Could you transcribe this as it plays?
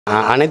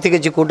அனைத்து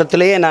கட்சி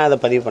கூட்டத்திலேயே நான் அதை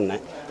பதிவு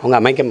பண்ணேன். அவங்க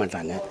அமைக்க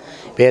மாட்டாங்க.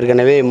 இப்போ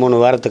ஏற்கனவே 3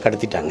 வாரத்துக்கு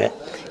கடத்திட்டாங்க.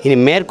 இனி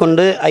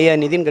மேற்கொண்டு ஐயா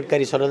நிதின்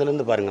கட்கரி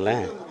சொல்கிறதுலேருந்து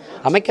பாருங்களேன்,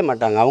 அமைக்க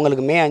மாட்டாங்க.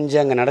 அவங்களுக்கு மே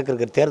 5 அங்கே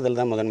நடக்கிற தேர்தல்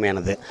தான்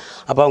முதன்மையானது.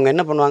 அப்போ அவங்க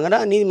என்ன பண்ணுவாங்கன்னா,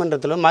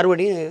 நீதிமன்றத்தில்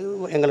மறுபடியும்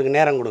எங்களுக்கு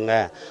நேரம் கொடுங்க,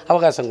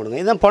 அவகாசம் கொடுங்க.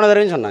 இதுதான் போன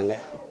தடவையும் சொன்னாங்க.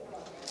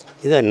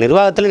 இதை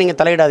நிர்வாகத்தில் நீங்கள்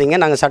தலையிடாதீங்க,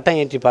 நாங்கள்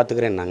சட்டம் ஏற்றி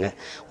பார்த்துக்கிறேன்னாங்க.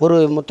 ஒரு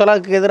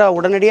முத்தலாக்கு எதிராக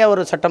உடனடியாக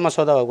ஒரு சட்ட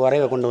மசோதா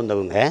வரைவை கொண்டு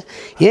வந்தவங்க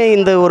ஏன்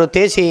இந்த ஒரு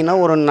தேசிய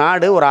இனம், ஒரு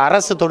நாடு, ஒரு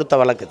அரசு தொடுத்த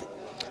வழக்குது,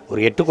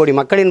 ஒரு 8 கோடி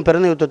மக்களின்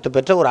பிரதிநிதித்துவத்தை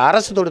பெற்ற ஒரு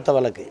அரசு தொடுத்த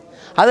வழக்கு,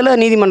 அதில்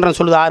நீதிமன்றம்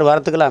சொல்லுது 6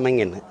 வாரத்துக்குள்ள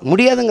அமைங்கன்னு.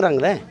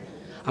 முடியாதுங்கிறாங்களே,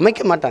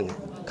 அமைக்க மாட்டாங்க.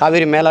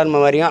 காவேரி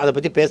மேலாண்மை வாரியம் அதை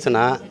பற்றி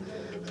பேசுனா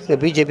இங்கே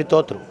பிஜேபி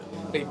தோற்றுரும்.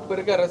 இப்போ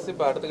இருக்க அரசு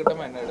இப்போ அடுத்த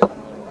கட்டமாக என்ன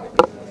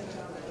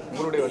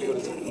உங்களுடைய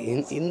வழிவகுப்பு?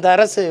 இந்த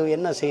அரசு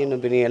என்ன செய்யணும்?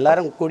 இப்போ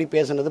எல்லாரும் கூடி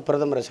பேசுனது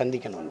பிரதமரை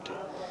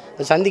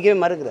சந்திக்கணும்ன்ட்டு சந்திக்கவே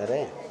மறுக்கிறாரு.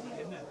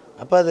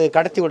 அப்போ அது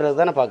கடத்தி விடுறது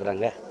தானே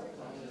பார்க்குறாங்க.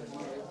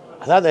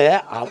 அதாவது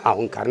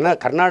அவங்க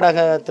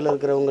கர்நாடகத்தில்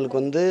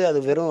இருக்கிறவங்களுக்கு அது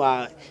வெறும்,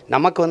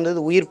 நமக்கு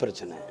அது உயிர்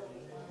பிரச்சனை,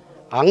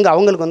 அங்கே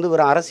அவங்களுக்கு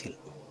வெறும் அரசியல்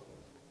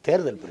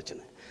தேர்தல்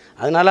பிரச்சனை.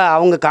 அதனால்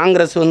அவங்க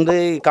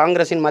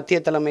காங்கிரஸின் மத்திய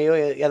தலைமையோ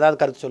ஏதாவது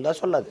கருத்து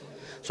சொல்லாது.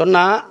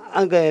 சொன்னால்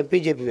அங்கே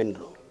பிஜேபி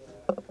வென்றும்.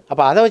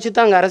 அப்போ அதை வச்சு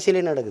தான் அங்கே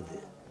அரசியலே நடக்குது.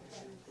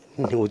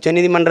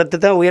 உச்சநீதிமன்றத்தை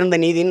தான் உயர்ந்த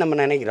நீதின்னு நம்ம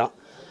நினைக்கிறோம்.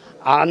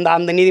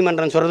 அந்த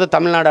நீதிமன்றம் சொல்கிறது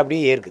தமிழ்நாடு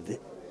அப்படியே ஏற்குது.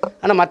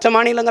 ஆனால் மற்ற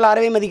மாநிலங்கள்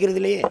அறவே மதிக்கிறது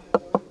இல்லையே.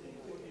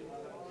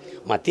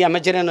 மத்திய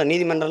அமைச்சர்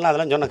நீதிமன்றம்லாம்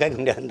அதெல்லாம் சொன்ன கேட்க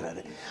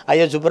முடியாதுன்றாரு.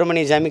 ஐயா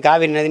சுப்பிரமணிய சாமி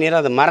காவிரி நதி நீரை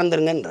அதை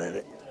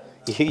மறந்துருங்கன்றாரு.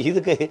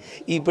 இதுக்கு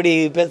இப்படி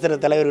பேசுகிற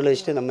தலைவர்களை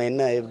வச்சுட்டு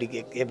நம்ம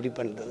எப்படி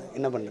பண்ணுறது,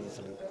 என்ன பண்ணுறது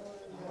சொல்லுங்கள்?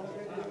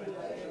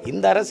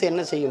 இந்த அரசு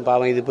என்ன செய்யும்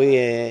பாவம்? இது போய்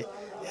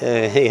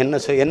என்ன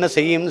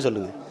செய்யும்னு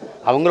சொல்லுங்கள்?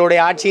 அவங்களுடைய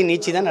ஆட்சியை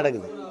நீச்சி தான்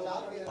நடக்குது.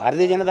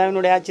 பாரதிய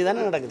ஜனதாவினுடைய ஆட்சி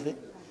தானே நடக்குது.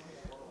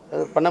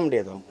 அது பண்ண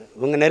முடியாது.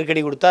 இவங்க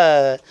நெருக்கடி கொடுத்தா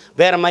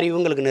வேறு மாதிரி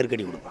இவங்களுக்கு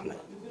நெருக்கடி கொடுப்பாங்க.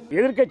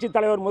 எதிர்க்கட்சி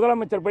தலைவர்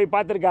முதலமைச்சர் போய்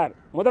பார்த்துருக்கார்.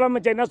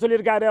 முதலமைச்சர் என்ன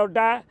சொல்லியிருக்காரு?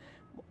 அவர்கிட்ட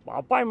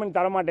அப்பாயின்மெண்ட்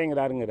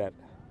தரமாட்டேங்கிறாருங்கிறார்.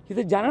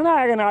 இது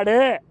ஜனநாயக நாடு.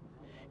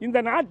 இந்த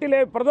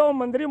நாட்டிலே பிரதம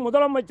மந்திரி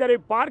முதலமைச்சரை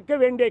பார்க்க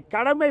வேண்டிய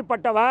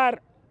கடமைப்பட்டவர்,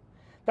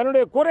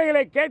 தன்னுடைய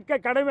குறைகளை கேட்க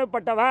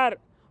கடமைப்பட்டவர்.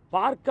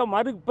 பார்க்க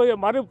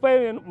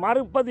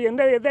மறுப்பது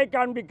என்ற எதை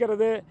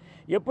காண்பிக்கிறது?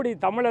 எப்படி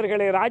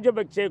தமிழர்களை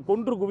ராஜபக்சே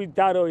கொன்று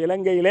குவித்தாரோ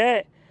இலங்கையிலே,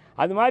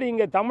 அது மாதிரி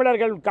இங்கே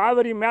தமிழர்கள்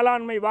காவிரி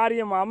மேலாண்மை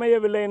வாரியம்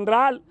அமையவில்லை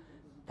என்றால்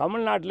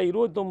தமிழ்நாட்டில்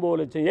 29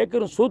 லட்சம்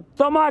ஏக்கரும்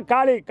சுத்தமாக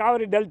காலி.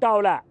 காவிரி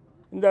டெல்டாவில்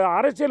இந்த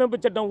அரசியலமைப்பு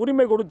சட்டம்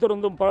உரிமை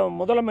கொடுத்திருந்தும்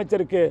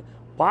முதலமைச்சருக்கு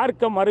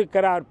பார்க்க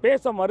மறுக்கிறார்,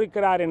 பேச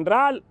மறுக்கிறார்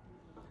என்றால்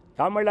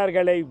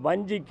தமிழர்களை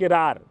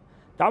வஞ்சிக்கிறார்,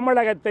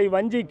 தமிழகத்தை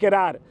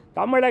வஞ்சிக்கிறார்.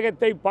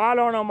 தமிழகத்தை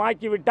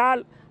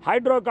பாலைவனமாக்கிவிட்டால்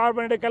ஹைட்ரோ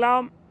கார்பன்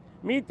எடுக்கலாம்,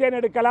 மீத்தேன்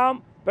எடுக்கலாம்,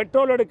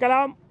 பெட்ரோல்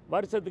எடுக்கலாம்,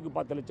 வருஷத்துக்கு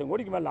 10 லட்சம்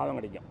கோடிக்கு மேலே லாபம்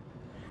கிடைக்கும்.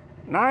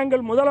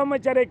 நாங்கள்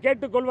முதலமைச்சரை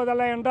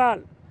கேட்டுக்கொள்வதல்ல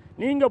என்றால்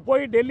நீங்கள்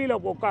போய்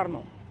டெல்லியில்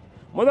உட்காரணும்.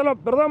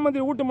 பிரதம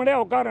மந்திரி வீட்டு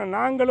முன்னாடியே உட்காரணும்.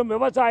 நாங்களும்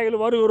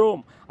விவசாயிகள்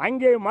வருகிறோம்,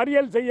 அங்கே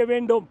மறியல் செய்ய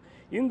வேண்டும்.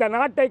 இந்த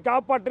நாட்டை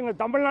காப்பாற்றுங்கள்,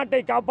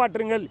 தமிழ்நாட்டை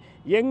காப்பாற்றுங்கள்,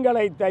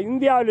 எங்களை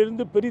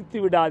இந்தியாவிலிருந்து பிரித்து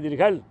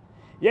விடாதீர்கள்,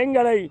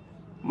 எங்களை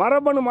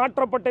மரபணு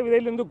மாற்றப்பட்ட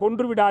விதையிலிருந்து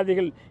கொன்று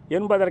விடாதீர்கள்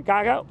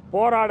என்பதற்காக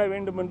போராட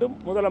வேண்டும் என்றும்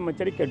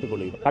முதலமைச்சரை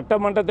கேட்டுக்கொள்கிறோம்.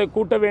 சட்டமன்றத்தை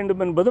கூட்ட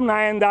வேண்டும் என்பதும்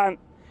நியாயம்தான்.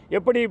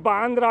 எப்படி இப்போ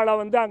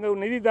ஆந்திராவில் அங்கே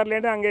நிதி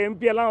தரலேன்னு அங்கே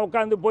எம்பி எல்லாம்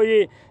உட்காந்து போய்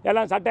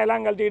எல்லாம்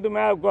சட்டையெல்லாம்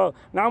கழட்டிக்கிட்டு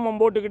நாமம்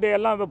போட்டுக்கிட்டு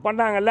எல்லாம்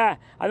பண்ணாங்கல்ல,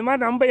 அது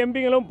மாதிரி நம்ம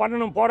எம்பிங்களும்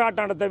பண்ணணும்,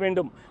 போராட்டம் நடத்த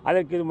வேண்டும்.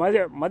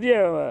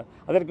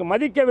 அதற்கு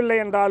மதிக்கவில்லை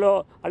என்றாலோ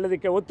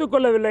அல்லது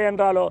ஒத்துக்கொள்ளவில்லை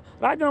என்றாலோ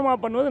ராஜினாமா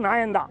பண்ணுவது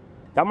நியாயம்தான்.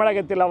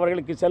 தமிழகத்தில்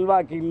அவர்களுக்கு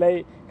செல்வாக்கு இல்லை.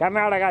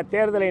 கர்நாடகா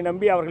தேர்தலை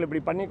நம்பி அவர்கள்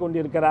இப்படி பண்ணி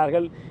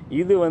கொண்டிருக்கிறார்கள்.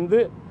 இது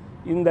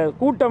இந்த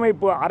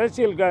கூட்டமைப்பு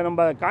அரசியல்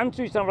நம்ம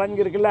கான்ஸ்டியூஷன்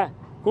வழங்கியிருக்குல்ல,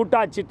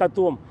 கூட்டாட்சி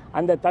தத்துவம்,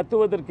 அந்த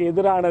தத்துவத்திற்கு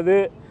எதிரானது.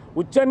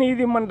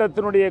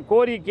 உச்சநீதிமன்றத்தினுடைய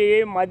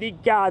கோரிக்கையை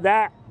மதிக்காத,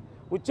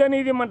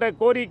 உச்சநீதிமன்ற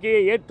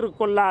கோரிக்கையை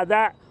ஏற்றுக்கொள்ளாத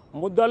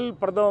முதல்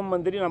பிரதம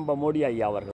மந்திரி நம்ம மோடி ஐயா அவர்கள்.